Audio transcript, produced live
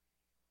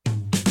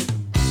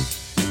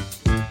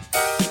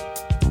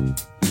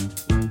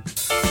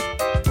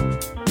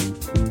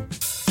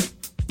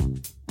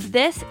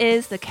This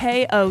is the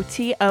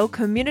KOTO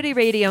Community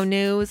Radio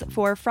News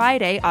for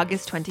Friday,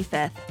 August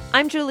 25th.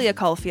 I'm Julia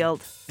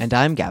Caulfield. And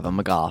I'm Gavin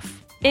McGough.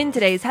 In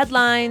today's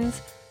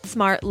headlines,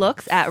 Smart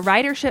looks at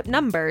ridership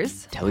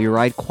numbers.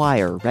 Telluride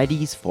Choir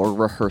readies for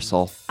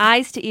rehearsal.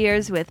 Eyes to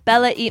ears with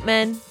Bella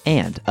Eatman.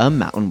 And a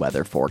mountain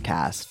weather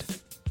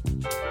forecast.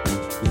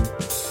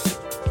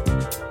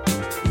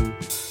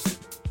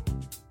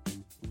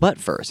 But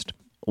first,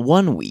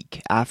 1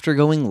 week after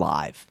going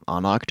live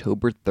on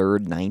October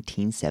 3rd,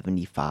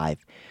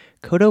 1975,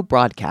 KOTO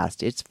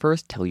broadcast its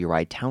first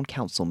Telluride Town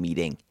Council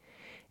meeting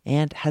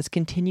and has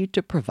continued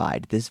to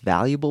provide this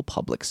valuable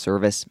public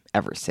service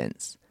ever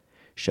since.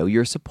 Show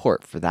your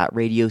support for that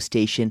radio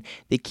station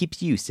that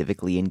keeps you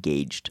civically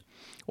engaged,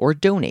 or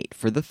donate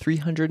for the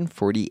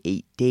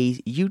 348 days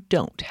you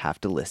don't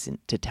have to listen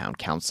to Town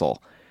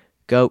Council.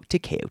 Go to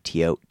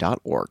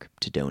koto.org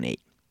to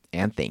donate,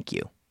 and thank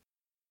you.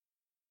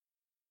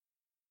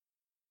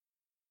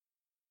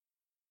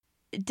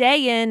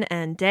 Day in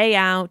and day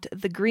out,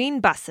 the green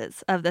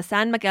buses of the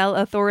San Miguel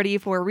Authority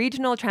for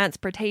Regional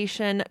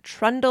Transportation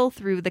trundle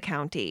through the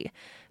county.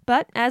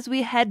 But as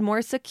we head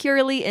more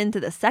securely into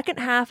the second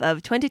half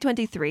of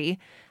 2023,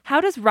 how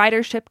does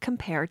ridership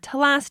compare to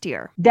last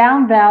year?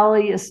 Down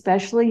Valley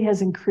especially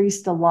has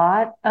increased a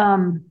lot.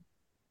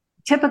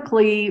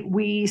 Typically,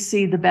 we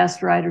see the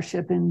best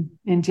ridership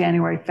in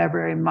January,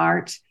 February,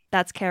 March.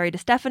 That's Carrie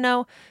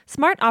DeStefano,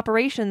 Smart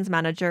Operations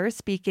Manager,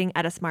 speaking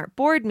at a Smart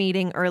Board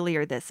meeting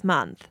earlier this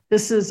month.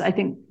 This is, I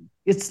think,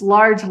 it's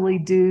largely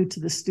due to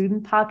the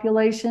student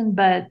population,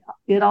 but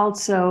it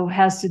also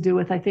has to do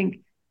with, I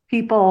think,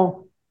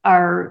 people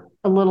are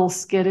a little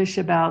skittish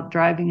about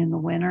driving in the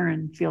winter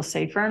and feel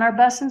safer in our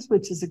buses,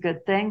 which is a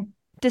good thing.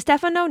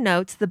 DeStefano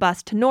notes the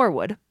bus to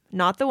Norwood,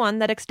 not the one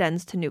that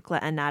extends to Nucla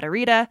and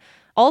Natarita,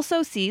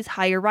 also sees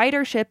higher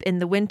ridership in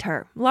the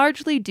winter,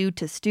 largely due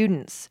to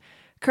students.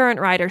 Current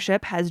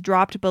ridership has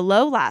dropped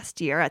below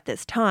last year at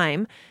this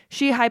time.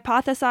 She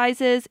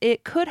hypothesizes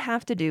it could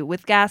have to do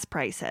with gas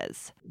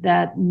prices.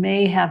 That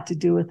may have to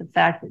do with the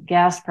fact that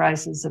gas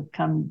prices have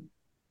come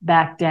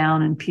back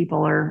down and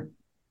people are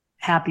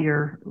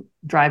happier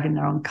driving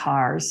their own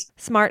cars.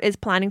 Smart is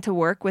planning to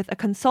work with a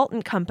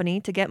consultant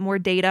company to get more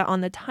data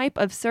on the type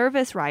of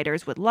service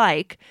riders would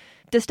like.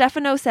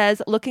 DeStefano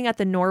says looking at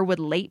the Norwood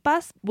late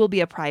bus will be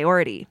a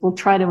priority. We'll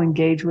try to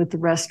engage with the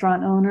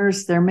restaurant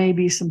owners. There may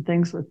be some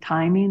things with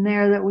timing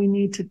there that we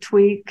need to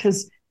tweak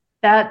because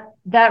that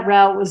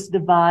route was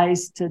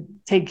devised to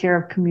take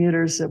care of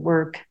commuters that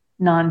work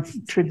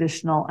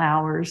non-traditional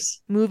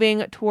hours.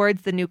 Moving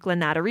towards the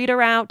Nucla-Natarita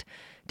route,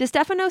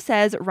 DeStefano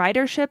says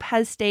ridership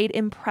has stayed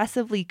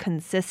impressively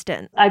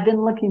consistent. I've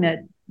been looking at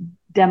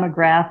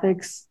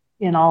demographics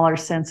in all our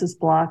census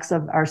blocks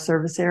of our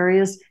service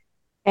areas,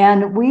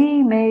 and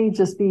we may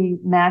just be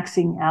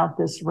maxing out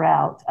this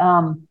route.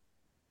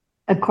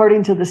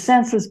 According to the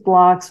census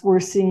blocks, we're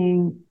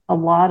seeing a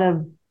lot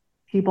of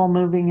people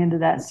moving into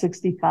that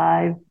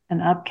 65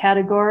 and up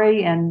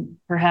category and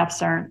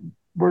perhaps aren't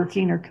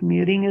working or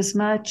commuting as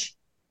much.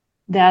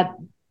 That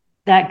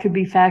could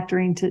be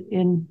factoring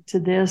into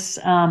this.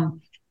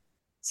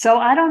 So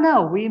I don't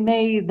know.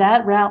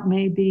 That route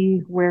may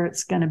be where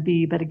it's going to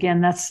be. But again,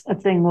 that's a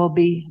thing we'll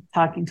be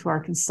talking to our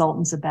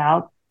consultants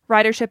about.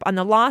 Ridership on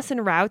the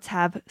Lawson routes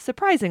have,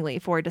 surprisingly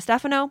for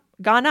DeStefano,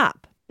 gone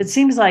up. It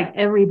seems like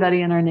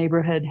everybody in our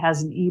neighborhood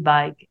has an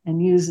e-bike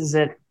and uses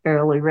it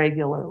fairly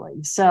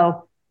regularly.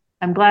 So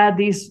I'm glad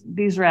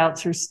these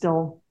routes are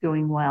still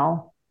doing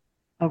well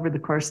over the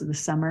course of the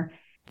summer.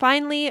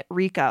 Finally,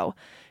 Rico.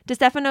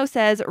 DeStefano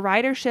says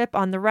ridership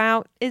on the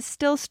route is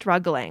still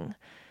struggling.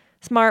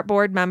 Smart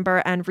Board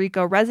member and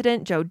Rico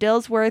resident Joe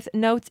Dillsworth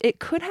notes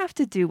it could have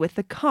to do with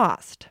the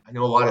cost. I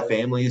know a lot of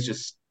families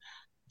just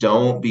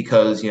don't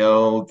because,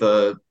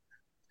 the,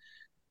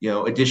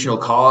 additional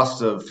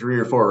cost of 3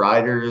 or 4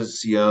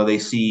 riders, they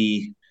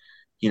see,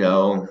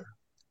 if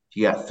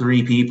you got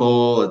 3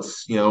 people,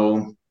 it's,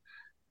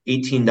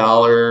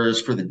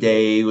 $18 for the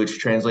day, which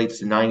translates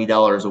to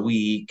 $90 a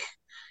week,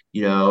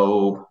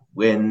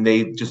 when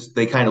they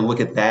kind of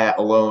look at that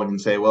alone and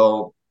say,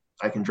 well,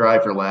 I can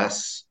drive for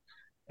less.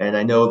 And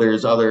I know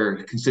there's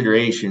other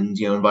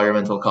considerations,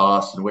 environmental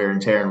costs and wear and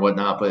tear and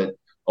whatnot, but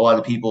a lot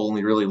of people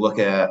only really look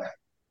at,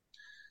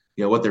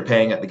 what they're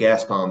paying at the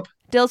gas pump.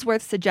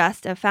 Dillsworth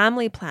suggests a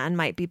family plan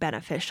might be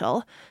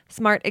beneficial.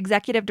 Smart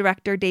Executive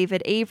Director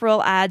David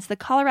Averill adds the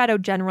Colorado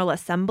General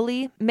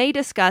Assembly may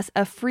discuss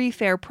a free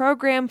fare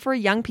program for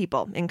young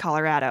people in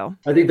Colorado.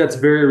 I think that's a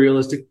very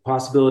realistic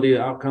possibility.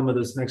 The outcome of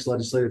this next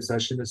legislative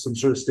session is some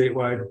sort of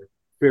statewide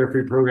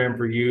fare-free program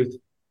for youth.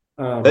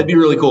 That'd be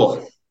really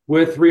cool.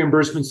 With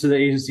reimbursements to the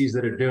agencies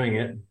that are doing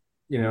it,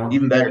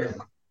 Even better.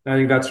 I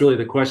think that's really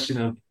the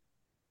question of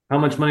how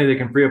much money they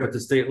can free up at the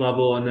state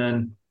level, and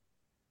then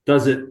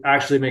does it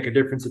actually make a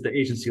difference at the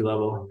agency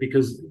level?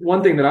 Because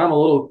one thing that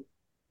I'll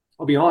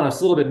be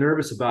honest, a little bit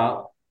nervous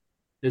about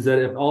is that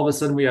if all of a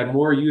sudden we had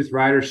more youth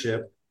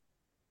ridership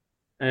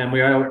and we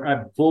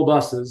had full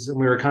buses and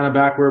we were kind of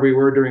back where we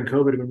were during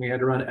COVID when we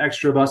had to run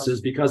extra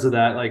buses because of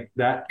that, like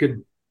that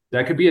could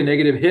that could be a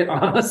negative hit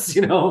on us.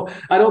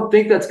 I don't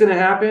think that's going to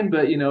happen,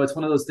 but it's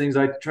one of those things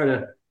I try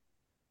to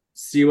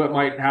see what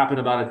might happen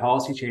about a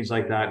policy change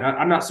like that.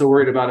 I'm not so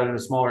worried about it in a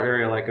smaller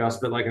area like us,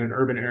 but like in an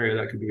urban area,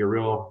 that could be a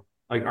real,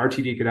 like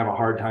RTD could have a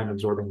hard time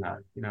absorbing that.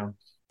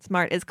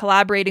 SMART is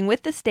collaborating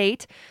with the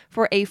state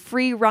for a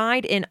free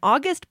ride in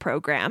August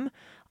program.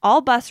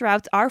 All bus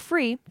routes are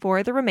free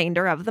for the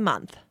remainder of the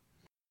month.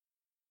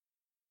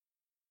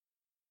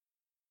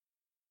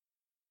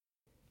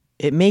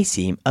 It may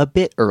seem a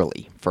bit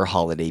early for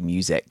holiday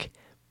music,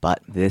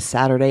 but this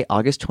Saturday,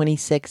 August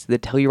 26th, the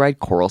Telluride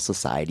Choral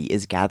Society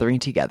is gathering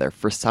together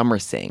for Summer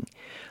Sing,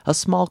 a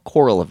small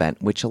choral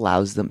event which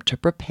allows them to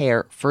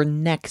prepare for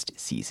next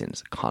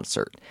season's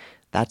concert.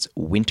 That's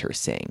Winter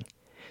Sing.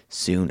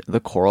 Soon, the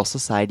Choral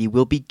Society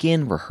will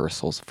begin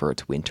rehearsals for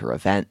its winter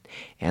event,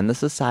 and the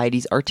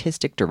Society's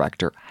artistic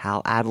director,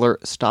 Hal Adler,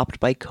 stopped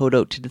by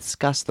Kodo to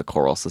discuss the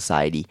Choral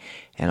Society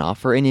and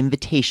offer an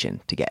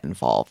invitation to get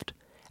involved.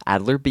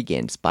 Adler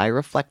begins by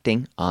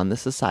reflecting on the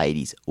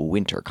Society's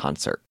winter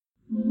concert.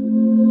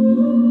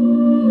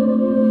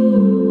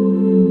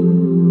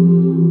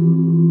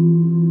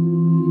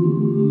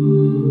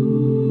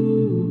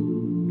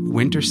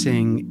 Winter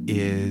Sing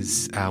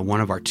is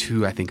one of our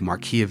two, I think,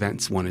 marquee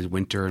events. One is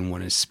winter and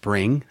one is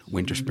spring,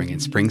 winter, spring,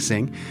 and spring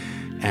sing.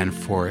 And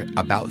for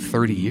about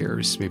 30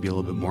 years, maybe a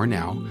little bit more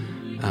now,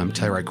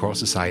 Telluride Choral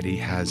Society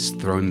has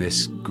thrown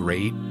this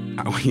great,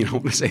 I don't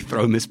want to say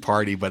thrown this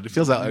party, but it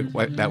feels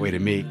that way to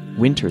me.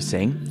 Winter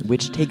Sing,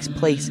 which takes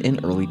place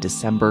in early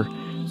December,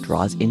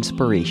 draws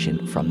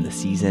inspiration from the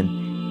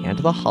season and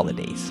the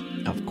holidays,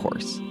 of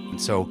course.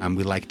 So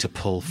we like to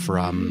pull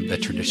from the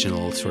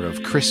traditional sort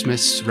of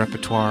Christmas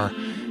repertoire,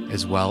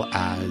 as well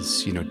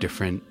as,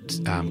 different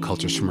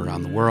cultures from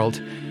around the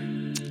world.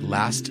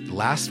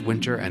 Last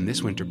winter and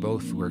this winter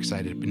both, we're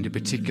excited, in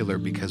particular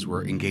because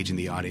we're engaging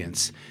the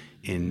audience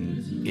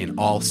in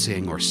all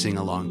sing or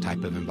sing-along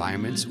type of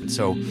environments.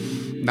 So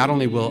not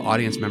only will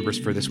audience members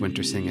for this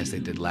Winter Sing, as they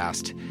did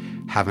last,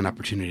 have an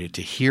opportunity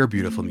to hear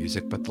beautiful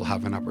music, but they'll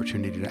have an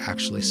opportunity to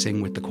actually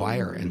sing with the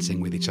choir and sing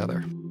with each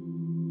other.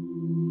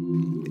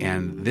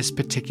 And this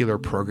particular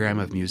program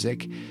of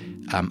music,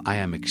 I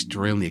am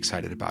extremely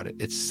excited about it.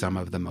 It's some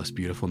of the most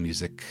beautiful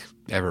music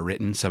ever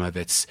written. Some of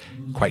it's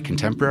quite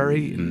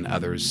contemporary, and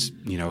others,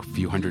 a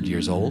few hundred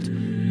years old.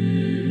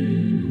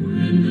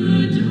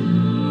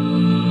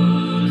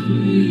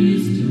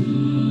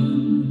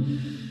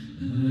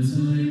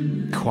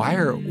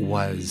 Choir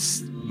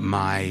was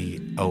my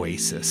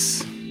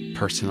oasis,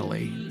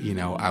 personally.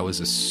 I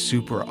was a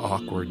super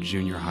awkward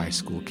junior high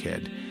school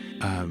kid.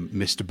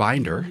 Mr.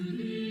 Binder,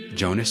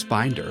 Jonas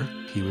Binder,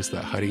 he was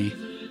the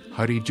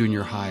Huddy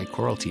junior high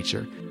choral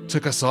teacher,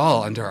 took us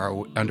all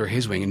under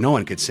his wing, and no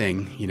one could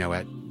sing,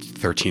 at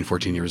 13,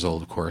 14 years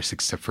old, of course,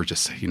 except for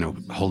just,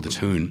 hold a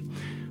tune.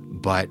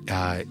 But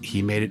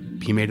he made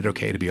it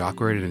okay to be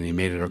awkward, and he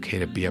made it okay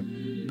to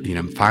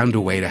found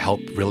a way to help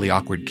really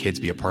awkward kids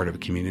be a part of a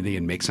community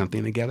and make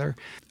something together.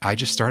 I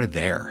just started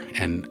there,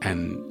 and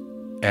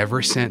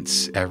ever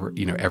since,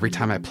 every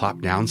time I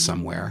plop down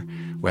somewhere,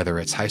 whether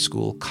it's high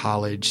school,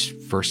 college,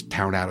 first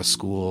town out of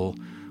school,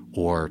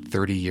 or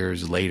 30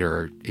 years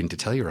later into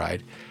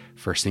Telluride,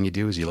 first thing you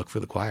do is you look for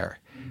the choir.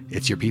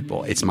 It's your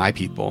people. It's my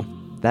people.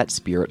 That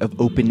spirit of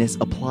openness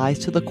applies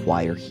to the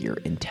choir here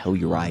in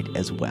Telluride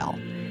as well,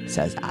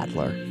 says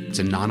Adler. It's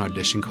a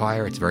non-audition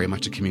choir. It's very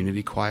much a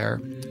community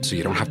choir. So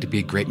you don't have to be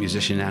a great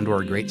musician and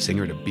or a great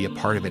singer to be a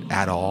part of it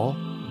at all.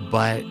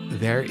 But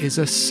there is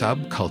a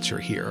subculture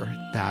here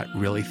that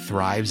really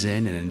thrives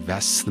in and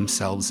invests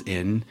themselves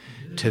in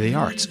to the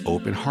arts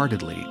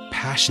open-heartedly,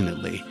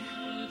 passionately,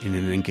 in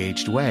an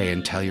engaged way.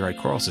 And Telluride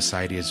Choral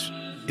Society is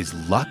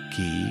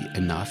lucky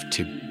enough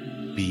to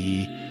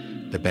be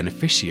the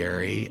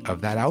beneficiary of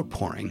that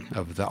outpouring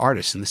of the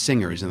artists and the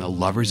singers and the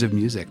lovers of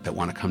music that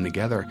want to come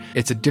together.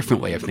 It's a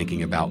different way of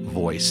thinking about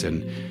voice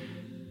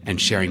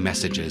and sharing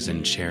messages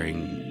and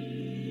sharing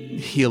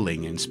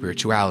healing and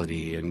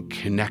spirituality and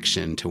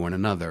connection to one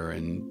another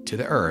and to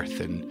the earth.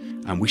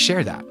 And we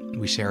share that.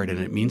 We share it, and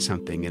it means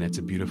something, and it's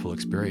a beautiful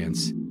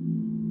experience.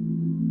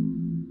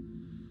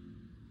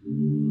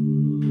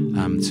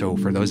 So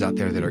for those out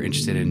there that are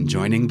interested in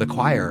joining the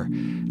choir,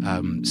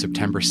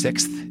 September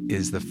 6th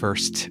is the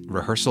first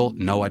rehearsal,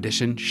 no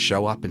audition.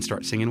 Show up and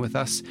start singing with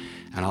us,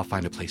 and I'll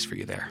find a place for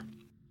you there.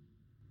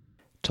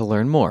 To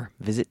learn more,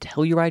 visit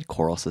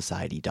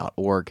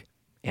TellurideChoralSociety.org.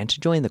 And to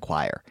join the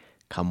choir,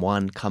 come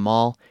one, come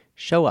all,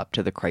 show up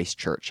to the Christ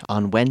Church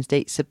on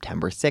Wednesday,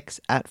 September 6th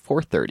at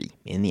 4:30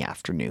 in the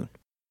afternoon.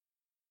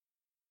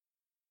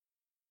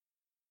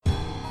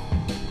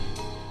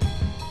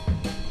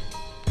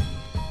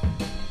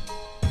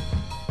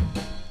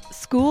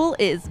 School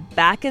is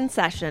back in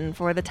session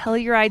for the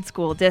Telluride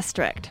School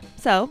District.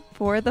 So,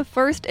 for the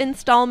first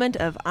installment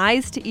of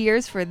Eyes to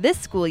Ears for this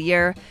school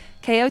year,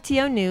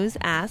 KOTO News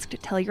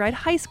asked Telluride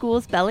High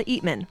School's Bella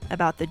Eatman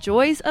about the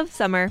joys of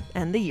summer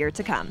and the year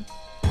to come.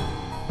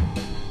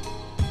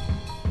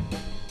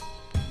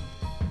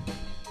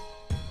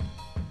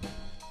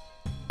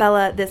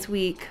 Bella, this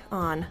week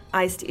on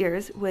Eyes to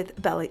Ears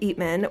with Bella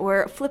Eatman,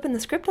 we're flipping the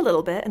script a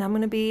little bit, and I'm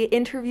going to be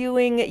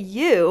interviewing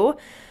you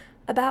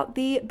about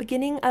the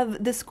beginning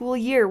of the school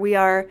year. We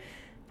are,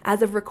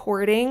 as of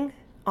recording,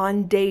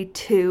 on day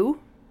 2.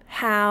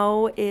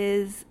 How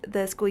is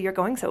the school year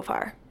going so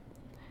far?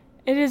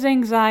 It is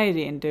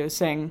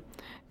anxiety-inducing.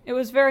 It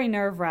was very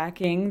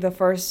nerve-wracking the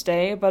first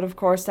day, but of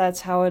course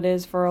that's how it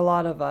is for a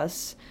lot of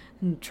us.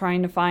 And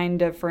trying to find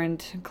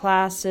different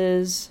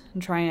classes,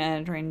 and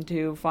trying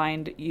to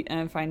find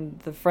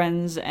the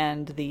friends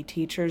and the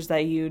teachers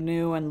that you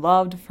knew and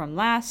loved from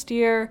last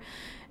year.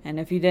 And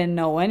if you didn't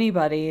know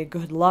anybody,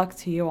 good luck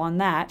to you on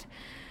that.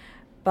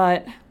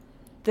 But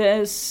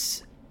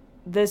this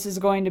is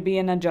going to be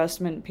an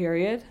adjustment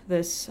period,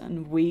 this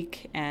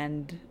week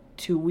and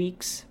 2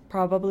 weeks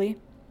probably.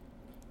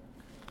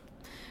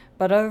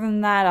 But other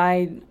than that,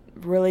 I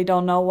really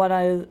don't know what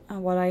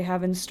I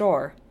have in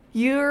store.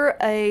 You're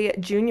a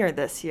junior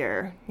this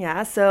year,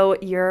 yeah? So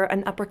you're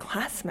an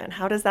upperclassman.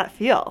 How does that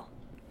feel?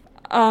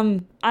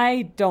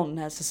 I don't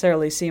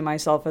necessarily see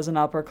myself as an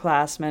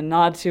upperclassman,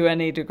 not to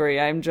any degree.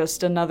 I'm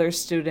just another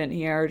student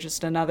here,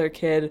 just another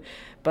kid.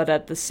 But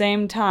at the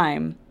same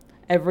time,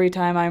 every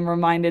time I'm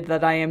reminded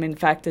that I am in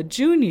fact a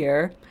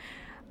junior,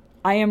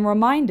 I am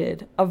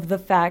reminded of the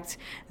fact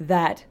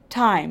that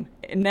time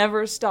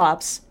never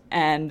stops,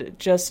 and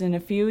just in a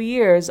few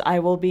years I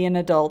will be an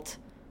adult,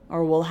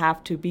 or will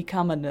have to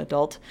become an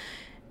adult,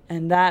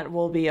 and that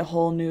will be a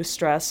whole new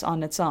stress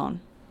on its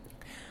own.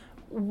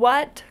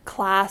 What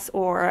class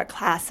or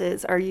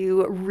classes are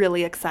you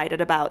really excited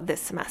about this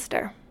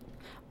semester?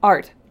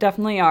 Art,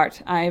 definitely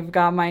art. I've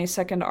got my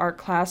second art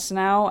class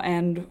now,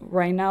 and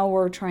right now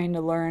we're trying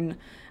to learn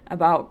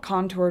about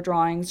contour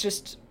drawings,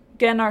 just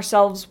getting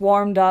ourselves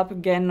warmed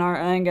up, getting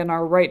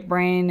our right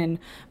brain in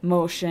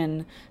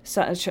motion,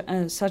 such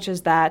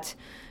as that,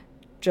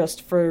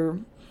 just for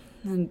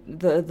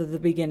the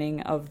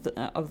beginning of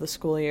the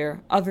school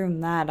year. Other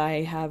than that,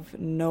 I have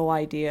no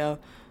idea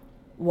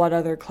what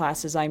other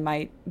classes I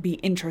might be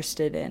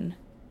interested in.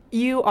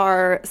 You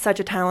are such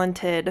a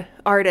talented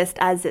artist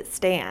as it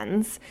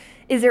stands.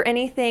 Is there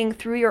anything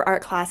through your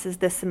art classes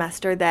this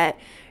semester that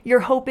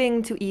you're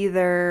hoping to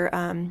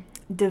either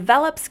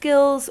develop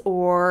skills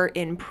or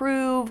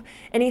improve?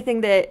 Anything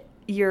that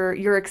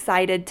you're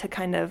excited to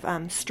kind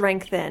of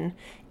strengthen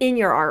in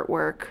your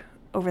artwork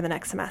over the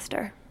next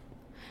semester?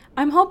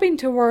 I'm hoping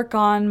to work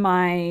on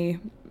my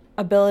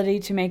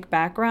ability to make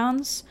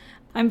backgrounds.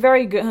 I'm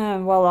very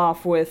well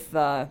off with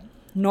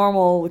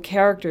normal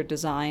character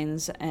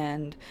designs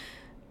and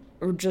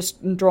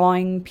just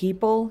drawing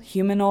people,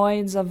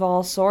 humanoids of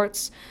all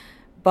sorts,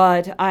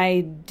 but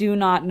I do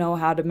not know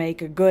how to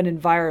make a good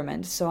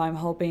environment, so I'm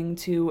hoping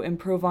to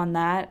improve on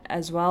that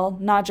as well,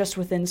 not just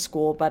within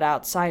school, but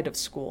outside of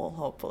school,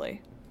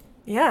 hopefully.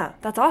 Yeah,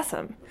 that's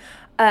awesome.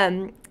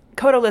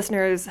 Kodo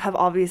listeners have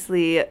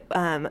obviously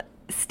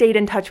stayed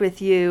in touch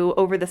with you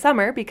over the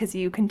summer because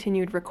you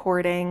continued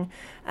recording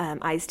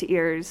Eyes to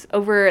Ears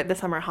over the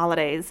summer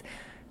holidays.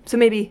 So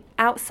maybe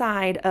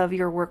outside of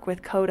your work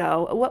with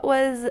Kodo, what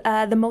was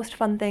the most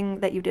fun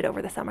thing that you did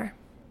over the summer?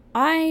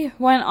 I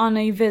went on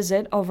a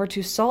visit over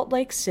to Salt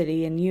Lake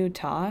City in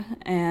Utah,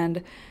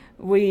 and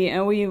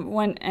we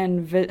went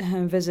and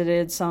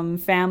visited some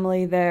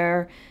family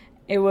there.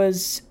 It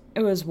was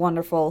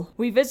wonderful.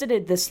 We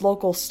visited this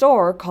local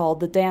store called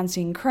the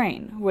Dancing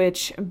Crane,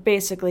 which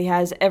basically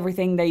has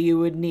everything that you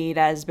would need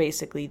as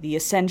basically the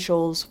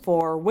essentials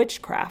for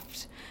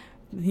witchcraft.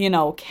 You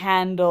know,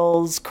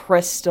 candles,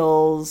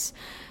 crystals,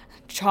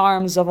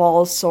 charms of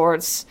all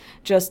sorts,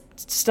 just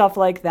stuff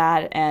like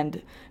that.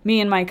 And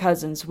me and my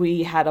cousins,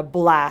 we had a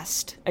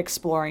blast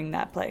exploring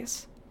that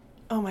place.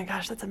 Oh my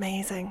gosh, that's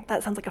amazing.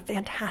 That sounds like a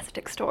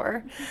fantastic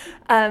store.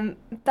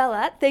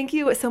 Bella, thank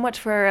you so much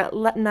for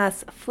letting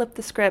us flip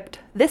the script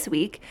this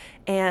week,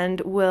 and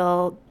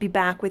we'll be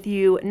back with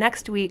you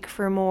next week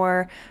for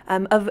more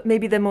of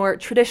maybe the more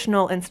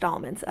traditional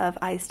installments of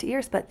Eyes to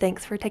Ears, but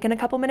thanks for taking a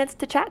couple minutes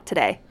to chat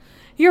today.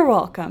 You're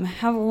welcome.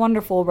 Have a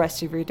wonderful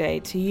rest of your day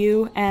to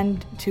you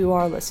and to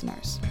our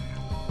listeners.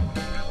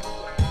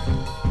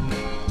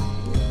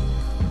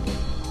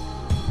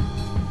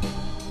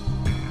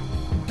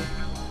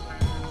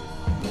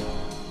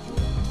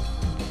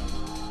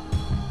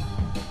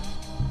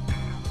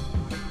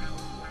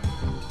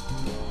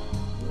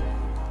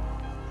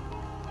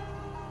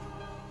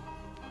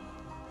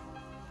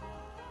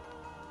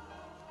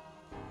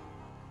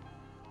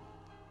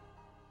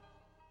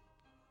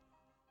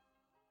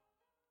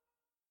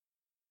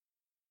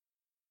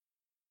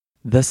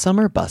 The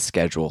summer bus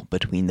schedule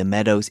between the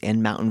Meadows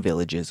and Mountain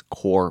Villages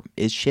core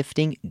is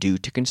shifting due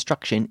to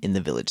construction in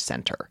the village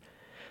center.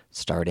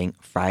 Starting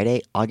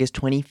Friday, August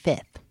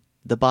 25th,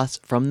 the bus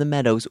from the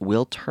Meadows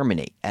will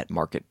terminate at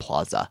Market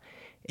Plaza.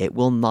 It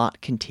will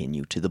not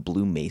continue to the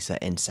Blue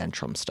Mesa and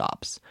Centrum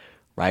stops.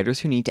 Riders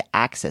who need to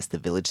access the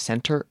village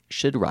center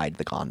should ride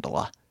the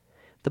gondola.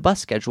 The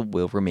bus schedule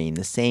will remain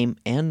the same,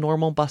 and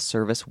normal bus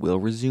service will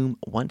resume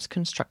once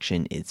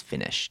construction is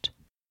finished.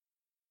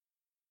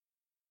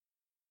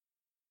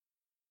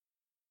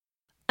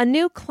 A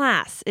new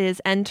class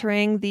is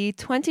entering the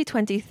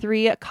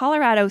 2023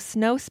 Colorado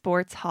Snow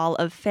Sports Hall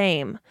of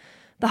Fame.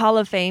 The Hall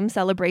of Fame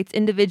celebrates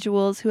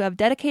individuals who have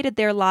dedicated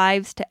their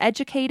lives to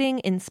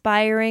educating,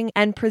 inspiring,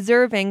 and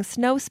preserving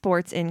snow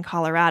sports in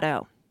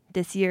Colorado.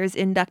 This year's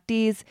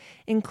inductees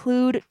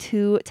include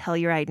 2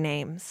 Telluride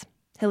names.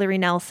 Hillary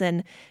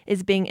Nelson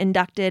is being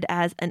inducted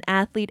as an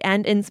athlete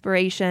and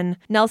inspiration.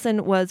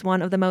 Nelson was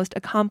one of the most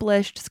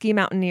accomplished ski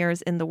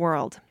mountaineers in the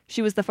world.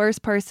 She was the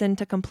first person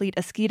to complete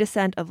a ski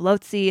descent of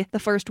Lhotse, the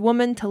first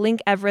woman to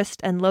link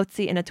Everest and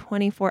Lhotse in a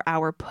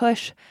 24-hour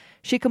push.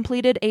 She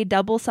completed a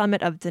double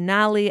summit of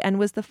Denali and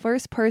was the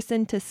first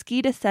person to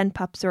ski descend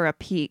Papsura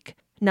Peak.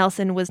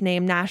 Nelson was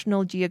named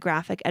National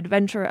Geographic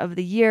Adventurer of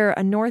the Year,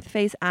 a North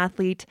Face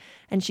athlete,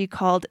 and she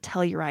called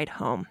Telluride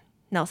home.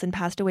 Nelson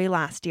passed away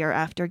last year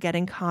after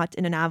getting caught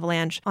in an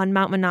avalanche on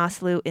Mount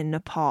Manaslu in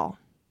Nepal.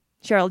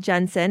 Cheryl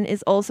Jensen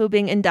is also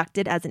being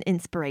inducted as an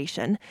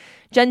inspiration.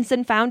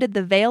 Jensen founded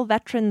the Vail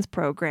Veterans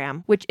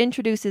Program, which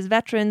introduces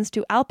veterans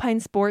to alpine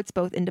sports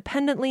both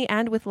independently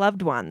and with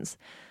loved ones.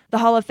 The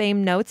Hall of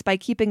Fame notes by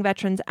keeping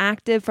veterans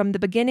active from the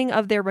beginning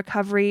of their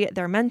recovery,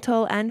 their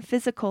mental and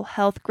physical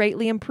health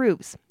greatly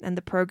improves, and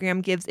the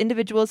program gives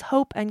individuals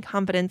hope and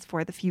confidence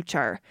for the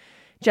future.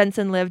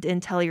 Jensen lived in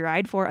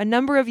Telluride for a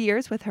number of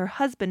years with her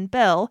husband,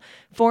 Bill,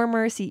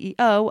 former CEO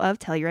of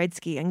Telluride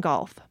Ski and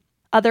Golf.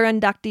 Other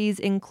inductees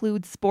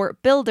include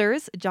sport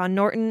builders John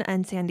Norton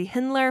and Sandy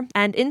Hindler,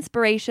 and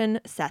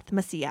inspiration Seth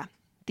Macia.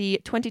 The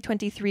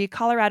 2023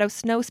 Colorado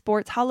Snow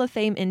Sports Hall of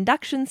Fame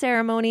induction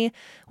ceremony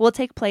will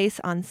take place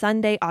on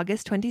Sunday,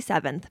 August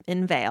 27th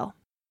in Vail.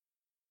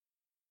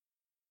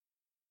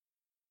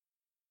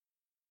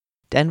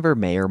 Denver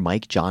Mayor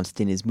Mike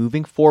Johnston is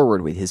moving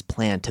forward with his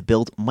plan to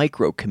build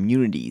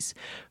micro-communities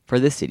for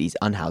the city's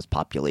unhoused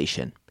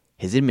population.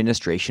 His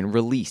administration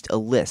released a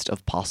list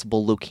of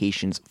possible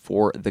locations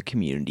for the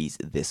communities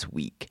this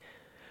week.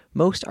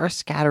 Most are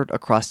scattered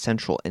across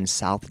central and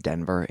south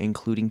Denver,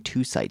 including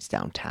 2 sites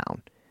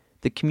downtown.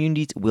 The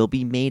communities will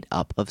be made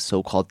up of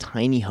so-called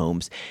tiny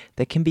homes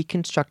that can be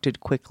constructed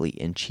quickly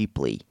and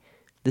cheaply.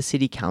 The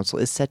City Council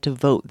is set to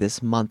vote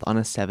this month on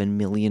a $7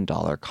 million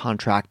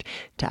contract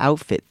to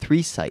outfit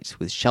 3 sites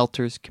with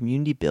shelters,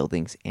 community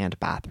buildings, and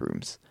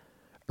bathrooms.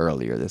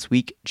 Earlier this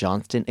week,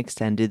 Johnston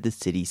extended the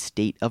city's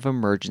state of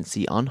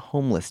emergency on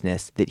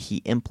homelessness that he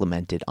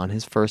implemented on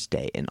his first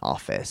day in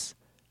office.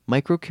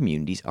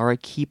 Micro-communities are a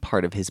key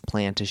part of his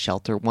plan to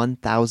shelter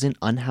 1,000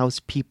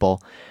 unhoused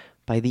people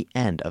by the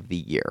end of the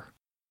year.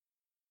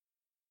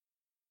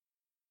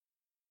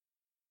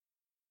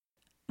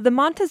 The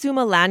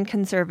Montezuma Land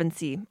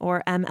Conservancy,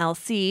 or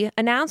MLC,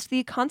 announced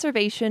the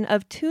conservation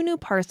of 2 new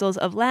parcels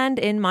of land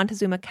in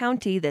Montezuma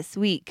County this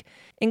week,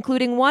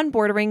 including one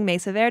bordering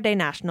Mesa Verde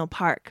National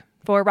Park.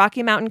 For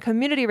Rocky Mountain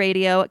Community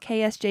Radio,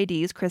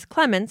 KSJD's Chris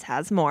Clements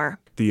has more.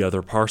 The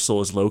other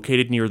parcel is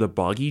located near the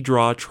Boggy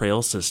Draw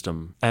Trail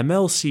System.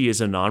 MLC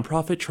is a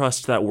nonprofit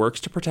trust that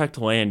works to protect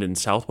land in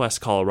southwest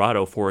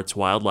Colorado for its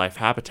wildlife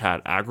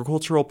habitat,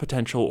 agricultural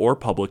potential, or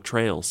public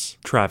trails.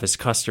 Travis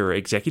Custer,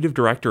 executive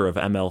director of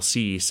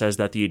MLC, says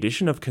that the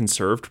addition of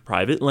conserved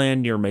private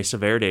land near Mesa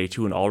Verde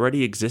to an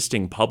already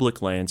existing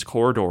public lands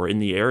corridor in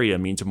the area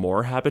means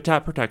more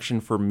habitat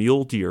protection for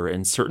mule deer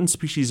and certain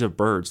species of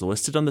birds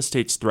listed on the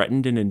state's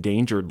threatened and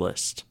endangered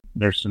list.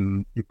 There's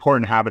some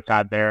important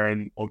habitat there,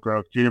 and old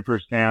growth juniper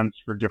stands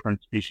for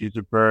different species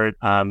of bird,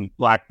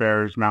 black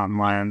bears, mountain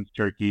lions,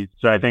 turkeys.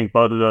 So I think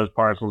both of those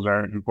parcels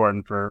are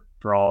important for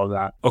all of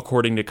that.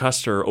 According to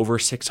Custer, over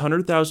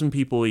 600,000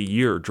 people a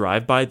year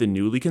drive by the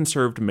newly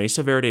conserved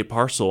Mesa Verde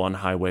parcel on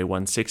Highway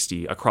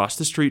 160 across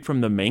the street from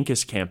the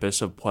Mancos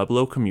campus of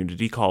Pueblo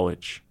Community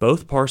College.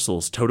 Both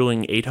parcels,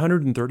 totaling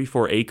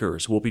 834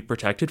 acres, will be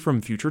protected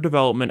from future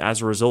development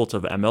as a result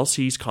of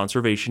MLC's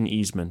conservation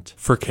easement.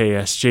 For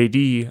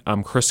KSJD,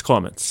 I'm Chris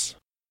Clements.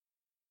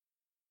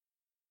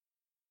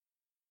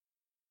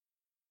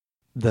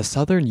 The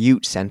Southern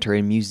Ute Center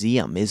and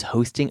Museum is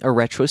hosting a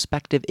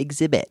retrospective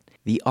exhibit,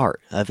 The Art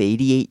of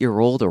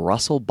 88-year-old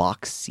Russell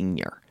Box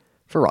Sr.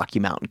 For Rocky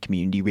Mountain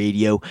Community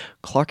Radio,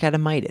 Clark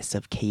Adamitis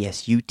of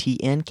KSUT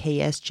and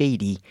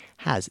KSJD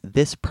has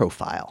this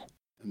profile.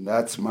 And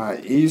that's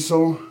my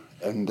easel,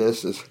 and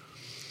this is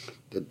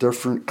the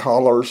different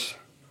colors.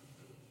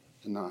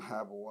 And I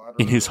have water.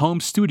 In his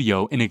home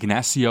studio in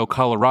Ignacio,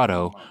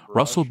 Colorado,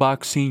 Russell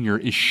Box Sr.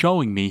 is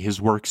showing me his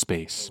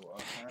workspace.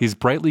 His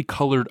brightly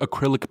colored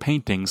acrylic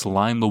paintings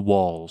line the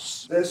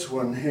walls. This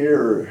one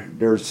here,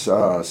 there's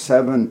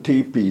 7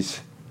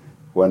 teepees.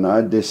 When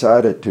I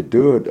decided to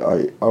do it,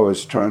 I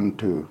was trying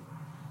to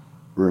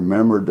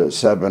remember the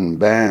 7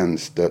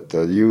 bands that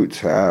the Utes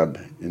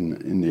had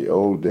in the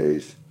old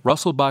days.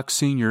 Russell Box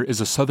Sr. is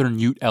a Southern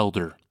Ute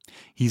elder.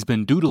 He's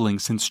been doodling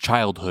since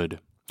childhood.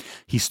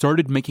 He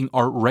started making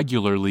art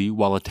regularly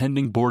while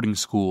attending boarding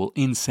school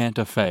in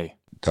Santa Fe.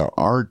 The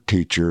art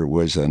teacher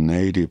was a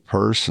native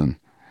person.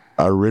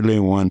 I really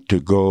want to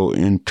go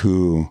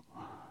into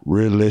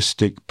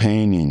realistic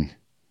painting.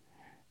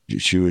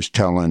 She was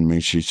telling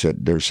me, she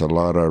said, there's a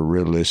lot of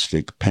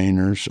realistic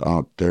painters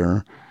out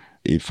there.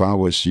 If I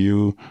was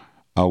you,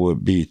 I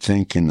would be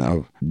thinking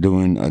of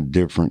doing a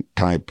different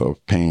type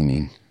of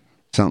painting,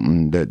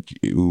 something that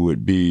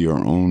would be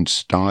your own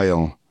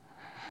style.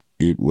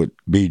 It would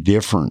be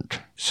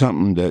different,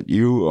 something that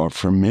you are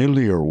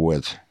familiar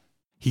with.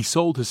 He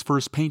sold his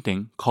first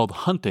painting, called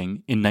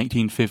Hunting, in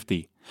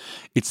 1950.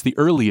 It's the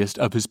earliest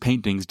of his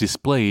paintings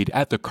displayed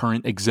at the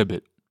current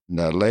exhibit.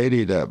 The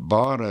lady that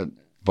bought it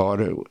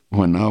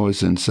when I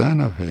was in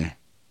Santa Fe.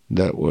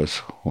 That was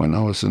when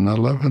I was in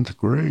 11th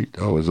grade.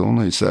 I was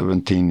only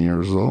 17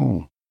 years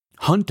old.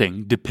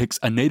 Hunting depicts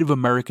a Native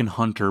American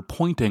hunter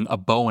pointing a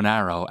bow and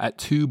arrow at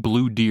two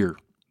blue deer.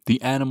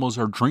 The animals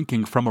are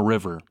drinking from a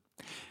river.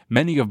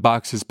 Many of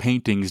Bach's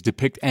paintings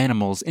depict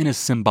animals in a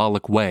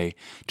symbolic way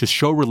to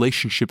show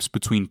relationships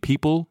between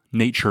people,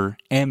 nature,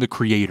 and the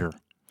Creator.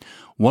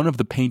 One of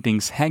the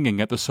paintings hanging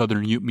at the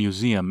Southern Ute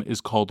Museum is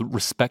called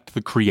Respect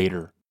the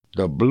Creator.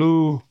 The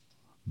blue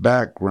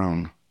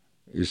background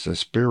is the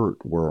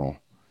spirit world,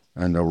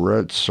 and the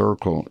red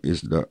circle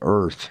is the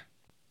earth.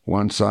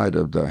 One side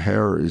of the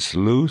hair is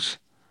loose.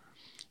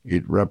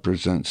 It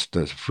represents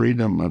the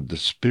freedom of the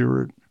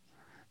spirit,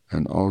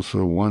 and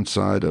also one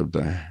side of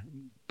the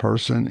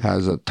person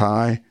has a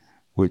tie,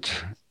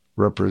 which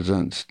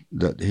represents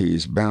that he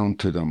is bound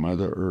to the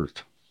Mother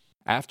Earth.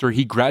 After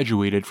he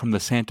graduated from the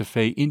Santa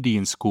Fe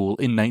Indian School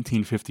in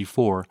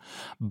 1954,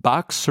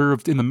 Bach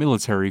served in the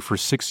military for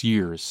 6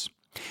 years.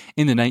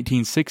 In the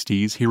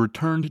 1960s, he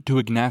returned to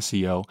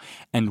Ignacio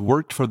and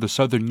worked for the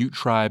Southern Ute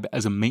tribe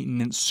as a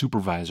maintenance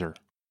supervisor.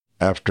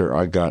 After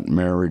I got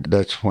married,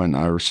 that's when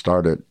I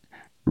started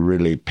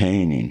really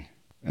painting,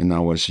 and I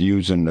was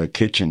using the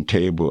kitchen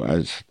table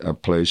as a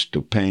place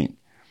to paint.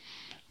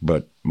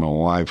 But my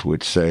wife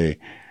would say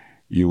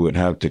you would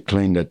have to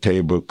clean the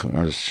table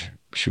because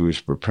she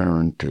was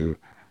preparing to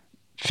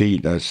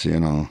feed us,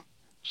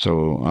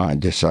 So I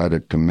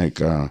decided to make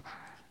a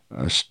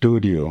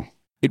studio.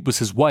 It was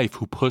his wife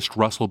who pushed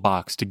Russell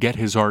Bach to get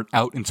his art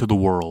out into the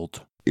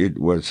world. It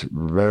was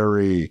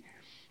very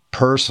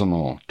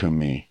personal to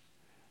me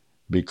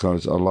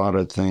because a lot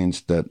of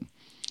things that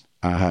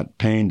I had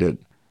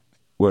painted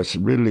was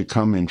really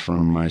coming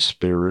from my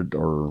spirit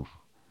or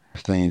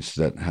things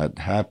that had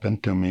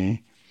happened to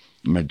me.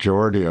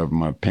 Majority of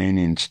my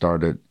paintings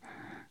started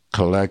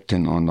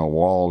collecting on the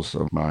walls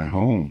of my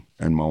home.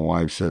 And my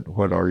wife said,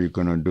 "What are you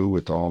going to do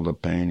with all the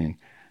painting?"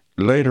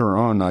 Later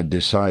on, I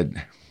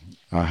decided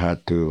I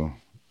had to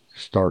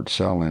start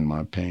selling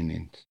my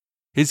paintings.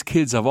 His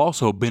kids have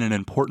also been an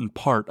important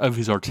part of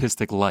his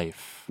artistic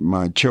life.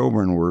 My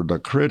children were the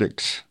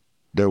critics.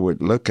 They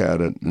would look at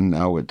it and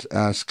I would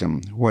ask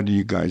them, "What do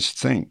you guys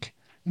think?"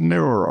 And they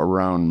were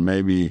around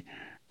maybe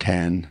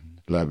 10,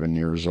 11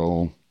 years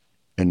old.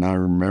 And I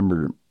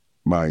remember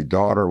my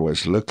daughter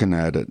was looking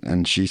at it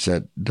and she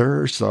said,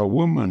 "There's a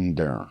woman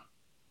there."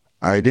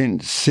 I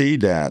didn't see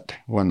that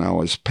when I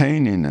was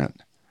painting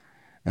it.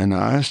 And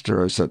I asked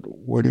her, I said,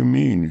 "What do you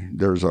mean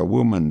there's a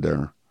woman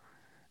there?"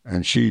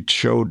 And she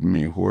showed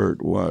me where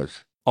it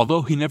was.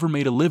 Although he never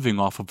made a living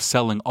off of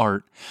selling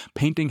art,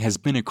 painting has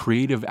been a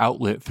creative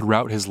outlet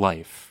throughout his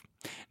life.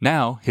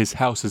 Now, his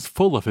house is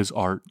full of his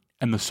art,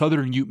 and the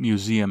Southern Ute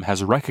Museum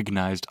has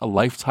recognized a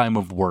lifetime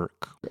of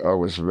work. I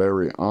was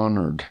very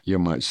honored. You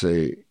might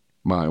say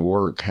my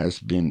work has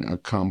been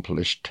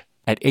accomplished.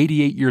 At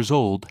 88 years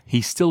old,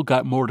 he's still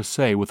got more to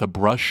say with a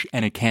brush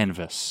and a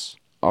canvas.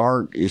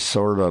 Art is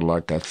sort of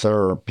like a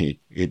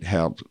therapy. It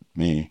helps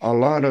me. A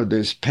lot of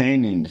these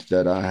paintings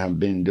that I have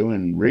been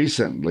doing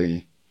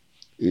recently,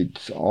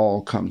 it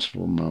all comes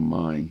from my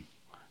mind.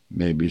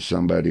 Maybe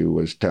somebody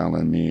was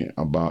telling me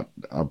about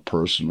a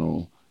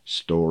personal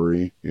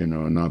story,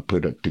 and I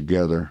put it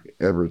together.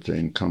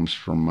 Everything comes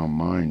from my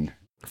mind.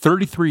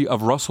 33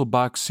 of Russell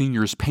Bach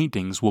Sr.'s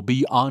paintings will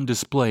be on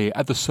display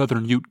at the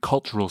Southern Ute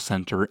Cultural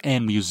Center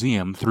and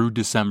Museum through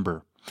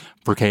December.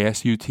 For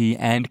KSUT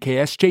and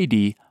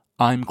KSJD,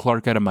 I'm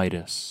Clark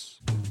Adamitis.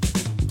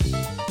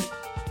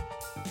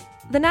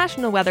 The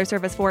National Weather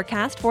Service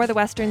forecast for the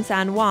western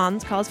San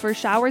Juans calls for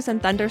showers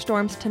and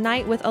thunderstorms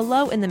tonight with a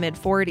low in the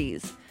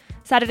mid-40s.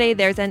 Saturday,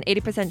 there's an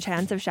 80%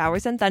 chance of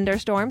showers and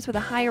thunderstorms with a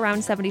high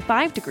around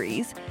 75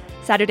 degrees.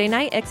 Saturday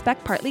night,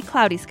 expect partly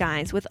cloudy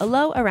skies with a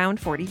low around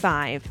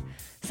 45.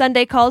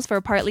 Sunday calls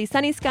for partly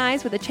sunny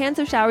skies with a chance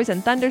of showers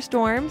and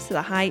thunderstorms.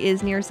 The high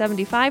is near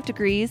 75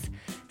 degrees.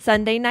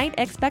 Sunday night,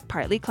 expect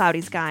partly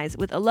cloudy skies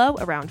with a low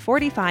around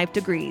 45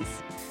 degrees.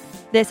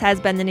 This has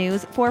been the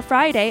news for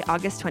Friday,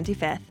 August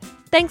 25th.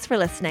 Thanks for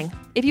listening.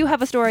 If you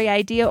have a story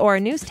idea or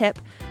a news tip,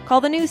 call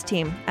the news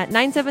team at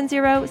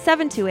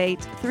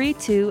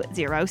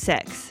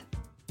 970-728-3206.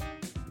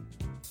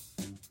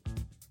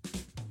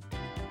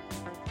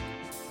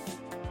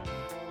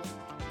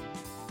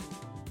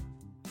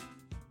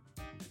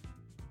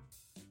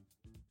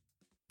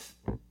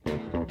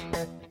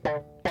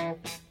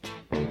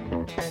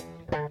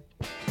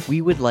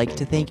 We would like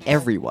to thank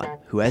everyone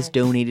who has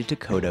donated to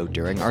Kodo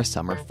during our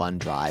summer fund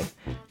drive.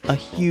 A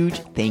huge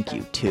thank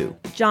you to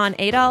John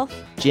Adolph,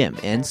 Jim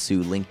and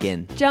Sue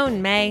Lincoln,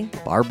 Joan May,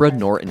 Barbara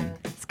Norton,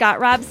 Scott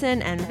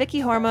Robson and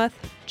Vicky Hormuth,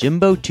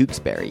 Jimbo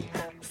Tewksbury,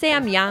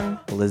 Sam Young,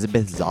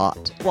 Elizabeth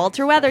Zott,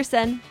 Walter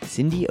Weatherson,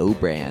 Cindy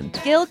Obrand,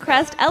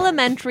 Gilcrest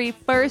Elementary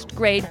first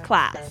grade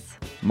class,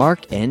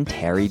 Mark and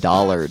Terry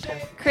Dollard,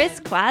 Chris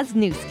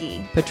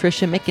Kwasniewski,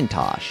 Patricia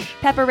McIntosh,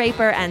 Pepper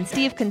Raper and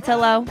Steve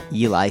Consillo,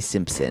 Eli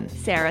Simpson,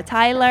 Sarah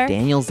Tyler,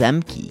 Daniel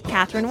Zemke,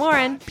 Catherine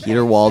Warren,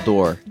 Peter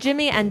Waldor,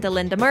 Jimmy and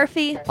Delinda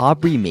Murphy,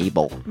 Aubrey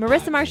Mabel,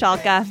 Marissa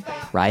Marshalka,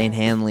 Ryan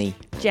Hanley,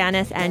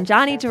 Janice and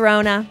Johnny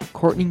Gerona,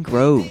 Courtney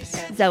Groves,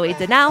 Zoe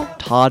Donnell,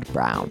 Todd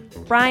Brown,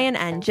 Brian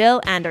and Jill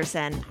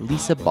Anderson,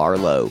 Lisa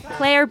Barlow,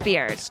 Claire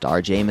Beard,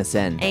 Star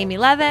Jameson, Amy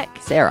Levick,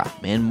 Sarah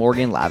and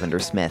Morgan Lavender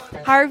Smith,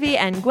 Harvey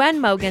and Gwen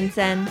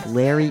Mogensen,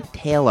 Larry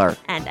Taylor,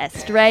 and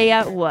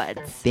Estrella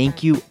Woods.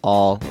 Thank you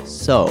all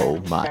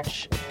so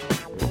much.